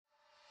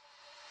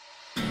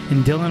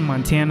In Dillon,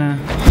 Montana,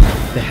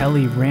 the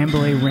Helly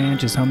Rambouillet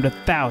Ranch is home to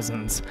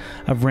thousands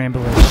of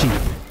Rambouillet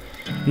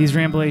sheep. These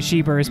Rambouillet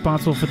sheep are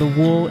responsible for the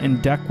wool in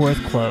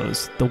Duckworth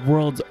clothes, the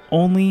world's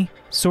only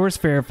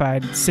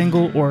source-verified,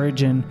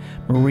 single-origin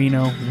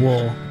merino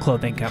wool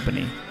clothing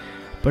company.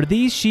 But do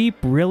these sheep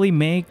really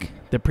make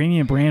the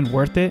premium brand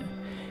worth it?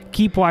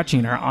 Keep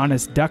watching our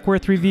honest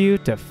Duckworth review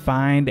to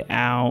find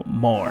out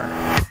more.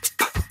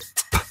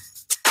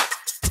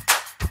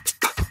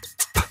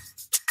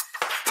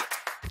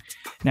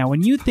 Now,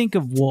 when you think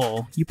of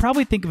wool, you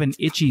probably think of an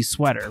itchy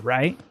sweater,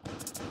 right?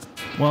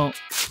 Well,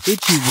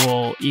 itchy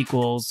wool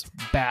equals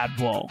bad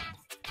wool.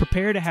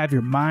 Prepare to have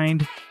your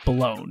mind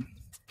blown.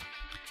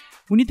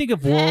 When you think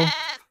of wool,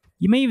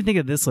 you may even think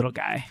of this little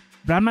guy,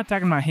 but I'm not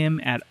talking about him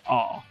at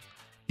all.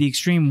 The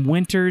extreme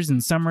winters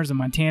and summers of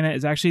Montana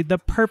is actually the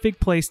perfect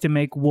place to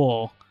make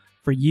wool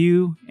for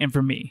you and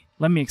for me.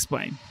 Let me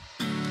explain.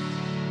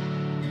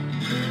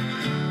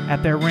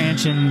 At their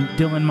ranch in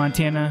Dillon,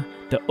 Montana,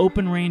 the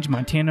open-range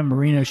Montana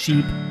merino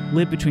sheep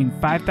live between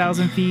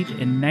 5,000 feet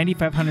and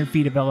 9,500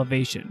 feet of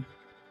elevation.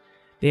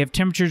 They have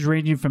temperatures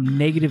ranging from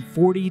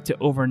 -40 to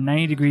over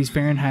 90 degrees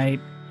Fahrenheit,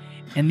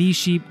 and these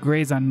sheep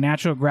graze on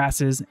natural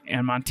grasses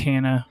and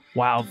Montana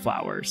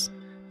wildflowers.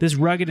 This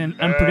rugged and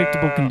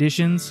unpredictable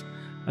conditions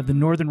of the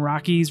Northern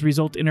Rockies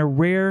result in a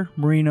rare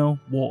merino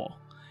wool.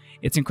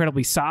 It's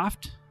incredibly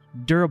soft,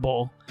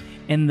 durable,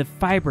 and the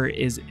fiber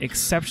is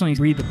exceptionally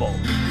breathable.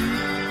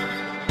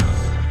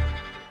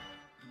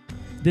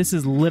 This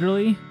is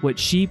literally what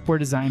sheep were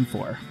designed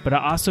for, but it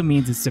also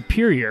means a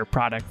superior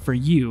product for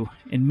you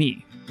and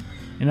me.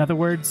 In other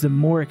words, the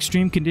more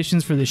extreme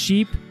conditions for the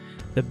sheep,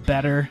 the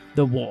better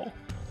the wool.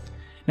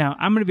 Now,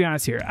 I'm going to be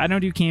honest here. I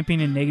don't do camping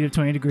in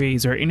 -20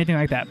 degrees or anything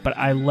like that, but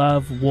I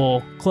love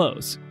wool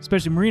clothes,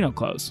 especially merino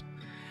clothes.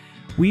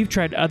 We've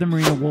tried other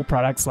merino wool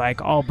products like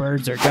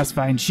Allbirds or Gus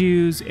Fine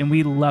shoes, and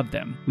we love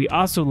them. We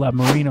also love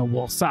merino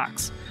wool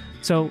socks.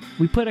 So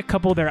we put a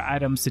couple of their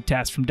items to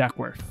test from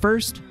Duckworth.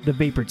 First, the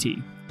Vapor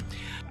Tee.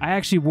 I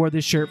actually wore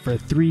this shirt for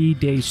 3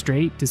 days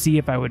straight to see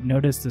if I would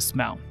notice the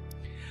smell.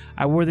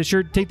 I wore the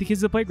shirt to take the kids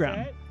to the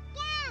playground.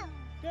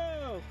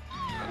 Go.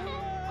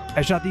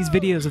 I shot these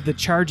videos of the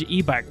Charge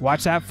e-bike,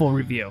 watch that full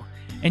review,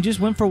 and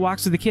just went for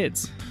walks with the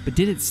kids. But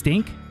did it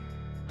stink?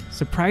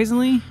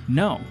 Surprisingly,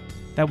 no.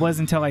 That was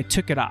until I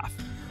took it off.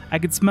 I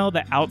could smell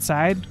the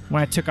outside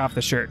when I took off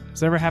the shirt. Does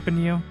that ever happen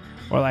to you?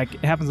 Or like,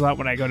 it happens a lot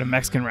when I go to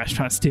Mexican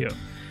restaurants too.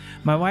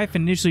 My wife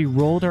initially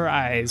rolled her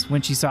eyes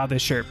when she saw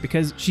this shirt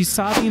because she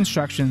saw the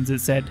instructions that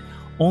said,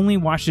 only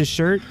wash this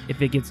shirt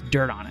if it gets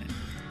dirt on it.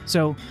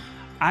 So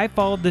I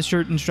followed the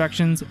shirt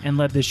instructions and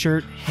let the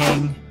shirt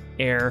hang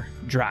air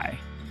dry.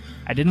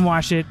 I didn't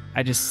wash it,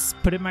 I just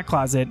put it in my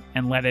closet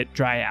and let it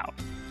dry out.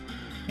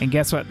 And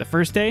guess what? The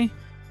first day,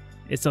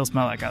 it still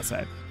smelled like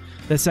outside.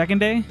 The second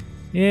day,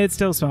 it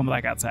still smelled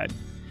like outside.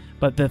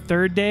 But the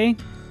third day,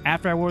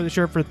 after I wore the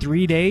shirt for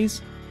 3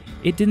 days,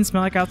 it didn't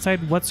smell like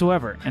outside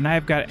whatsoever, and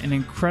I've got an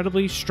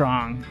incredibly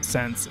strong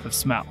sense of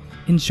smell.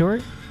 In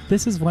short,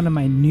 this is one of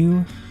my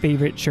new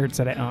favorite shirts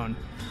that I own.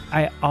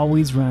 I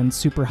always run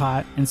super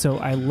hot, and so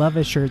I love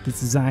a shirt that's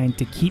designed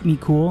to keep me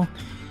cool,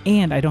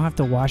 and I don't have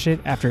to wash it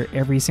after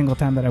every single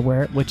time that I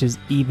wear it, which is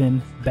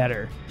even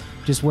better.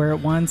 Just wear it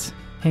once,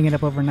 hang it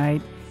up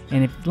overnight,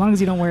 and as long as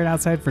you don't wear it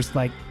outside for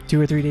like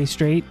 2 or 3 days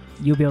straight,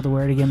 you'll be able to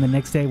wear it again the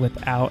next day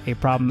without a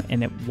problem,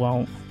 and it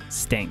won't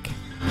stink.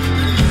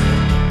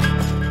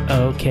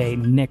 Okay,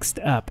 next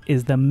up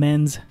is the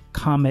men's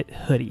Comet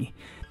hoodie.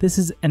 This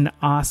is an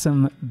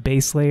awesome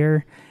base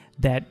layer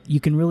that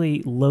you can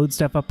really load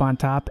stuff up on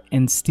top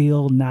and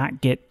still not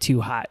get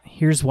too hot.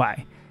 Here's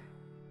why.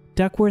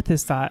 Duckworth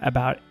has thought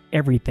about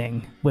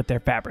everything with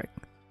their fabric.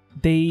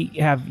 They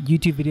have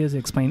YouTube videos that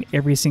explain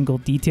every single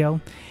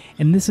detail,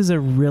 and this is a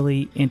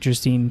really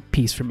interesting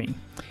piece for me.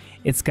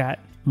 It's got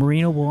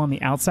merino wool on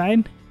the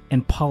outside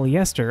and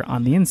polyester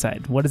on the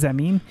inside. What does that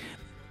mean?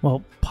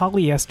 Well,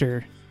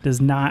 polyester does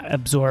not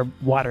absorb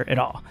water at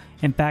all.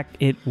 In fact,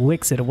 it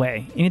wicks it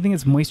away. Anything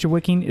that's moisture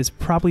wicking is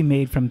probably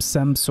made from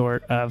some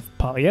sort of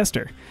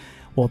polyester.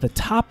 Well, the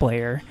top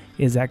layer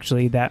is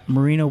actually that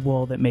merino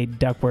wool that made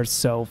Duckworth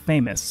so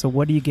famous. So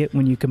what do you get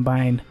when you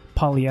combine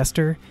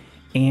polyester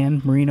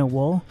and merino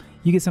wool?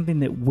 You get something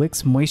that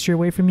wicks moisture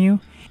away from you,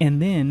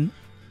 and then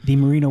the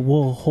merino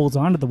wool holds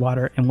onto the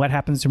water, and what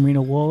happens to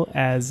merino wool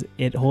as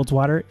it holds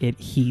water? It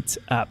heats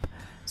up.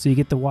 So you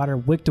get the water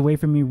wicked away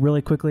from you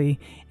really quickly,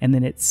 and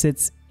then it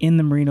sits in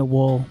the merino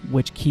wool,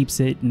 which keeps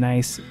it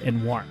nice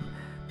and warm.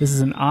 This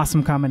is an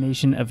awesome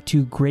combination of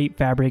two great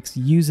fabrics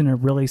used in a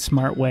really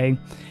smart way.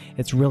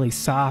 It's really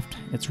soft,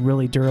 it's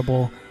really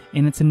durable,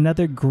 and it's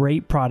another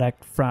great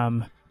product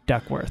from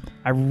Duckworth.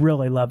 I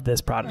really love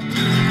this product.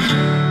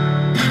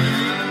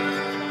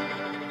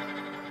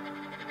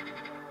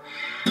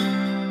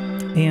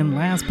 And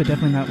last but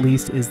definitely not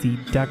least is the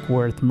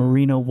Duckworth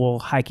Merino Wool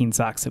hiking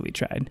socks that we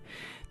tried.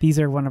 These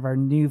are one of our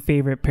new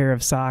favorite pair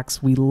of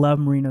socks. We love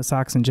merino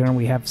socks in general.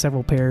 We have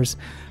several pairs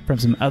from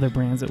some other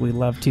brands that we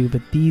love too,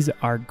 but these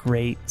are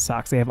great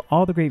socks. They have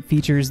all the great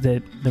features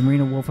that the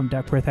merino wool from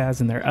Duckworth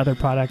has in their other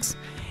products,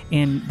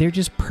 and they're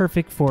just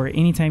perfect for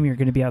any time you're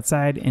going to be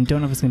outside and don't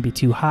know if it's going to be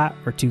too hot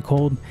or too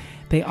cold.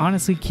 They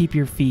honestly keep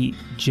your feet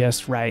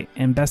just right,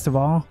 and best of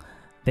all,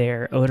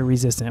 they're odor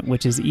resistant,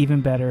 which is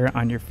even better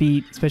on your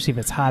feet, especially if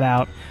it's hot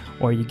out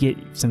or you get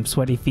some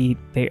sweaty feet.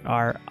 They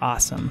are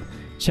awesome.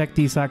 Check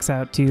these socks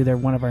out too. They're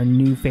one of our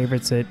new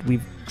favorites that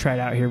we've tried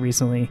out here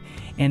recently.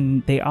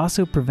 And they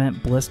also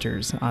prevent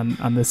blisters on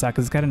this sock.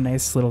 It's got a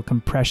nice little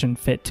compression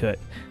fit to it.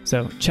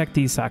 So check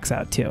these socks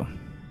out too.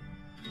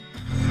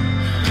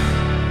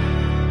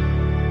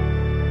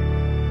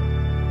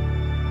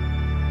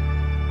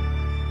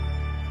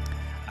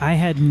 I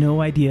had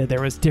no idea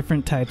there was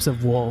different types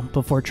of wool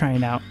before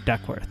trying out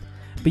Duckworth,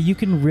 but you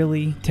can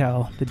really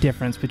tell the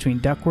difference between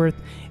Duckworth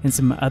and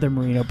some other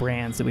merino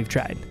brands that we've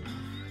tried.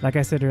 Like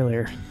I said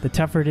earlier, the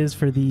tougher it is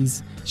for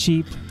these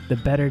sheep, the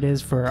better it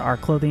is for our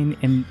clothing,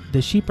 and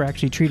the sheep are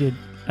actually treated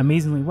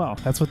amazingly well.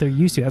 That's what they're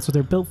used to. That's what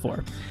they're built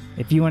for.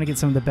 If you want to get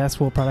some of the best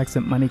wool products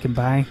that money can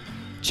buy,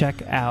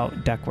 check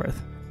out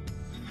Duckworth.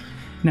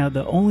 Now,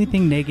 the only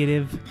thing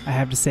negative I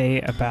have to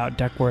say about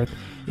Duckworth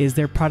is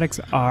their products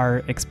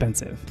are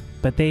expensive,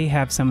 but they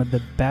have some of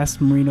the best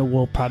merino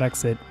wool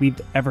products that we've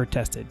ever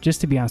tested,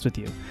 just to be honest with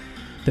you.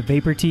 The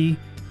Vapor Tee,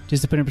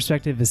 just to put in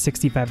perspective, is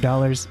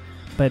 $65,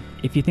 but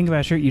if you think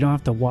about a shirt you don't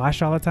have to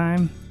wash all the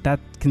time, that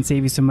can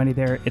save you some money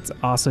there. It's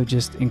also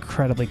just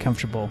incredibly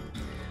comfortable.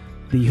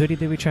 The hoodie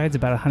that we tried is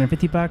about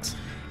 $150,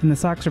 and the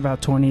socks are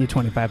about $20 to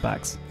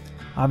 $25.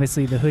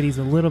 Obviously, the hoodie's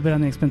a little bit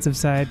on the expensive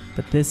side,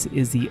 but this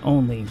is the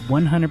only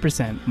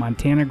 100%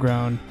 Montana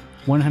grown,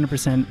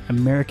 100%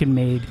 American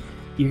made.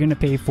 You're going to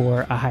pay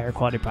for a higher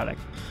quality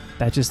product.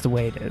 That's just the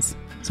way it is.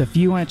 So if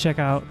you want to check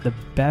out the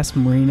best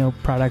merino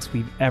products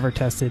we've ever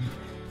tested,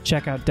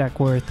 check out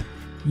Duckworth.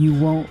 You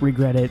won't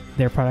regret it.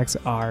 Their products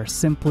are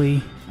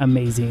simply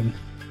amazing,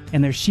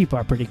 and their sheep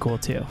are pretty cool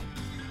too.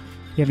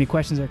 If you have any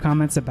questions or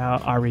comments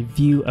about our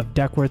review of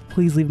Duckworth,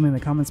 please leave them in the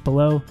comments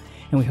below,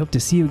 and we hope to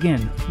see you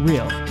again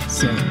real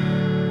soon.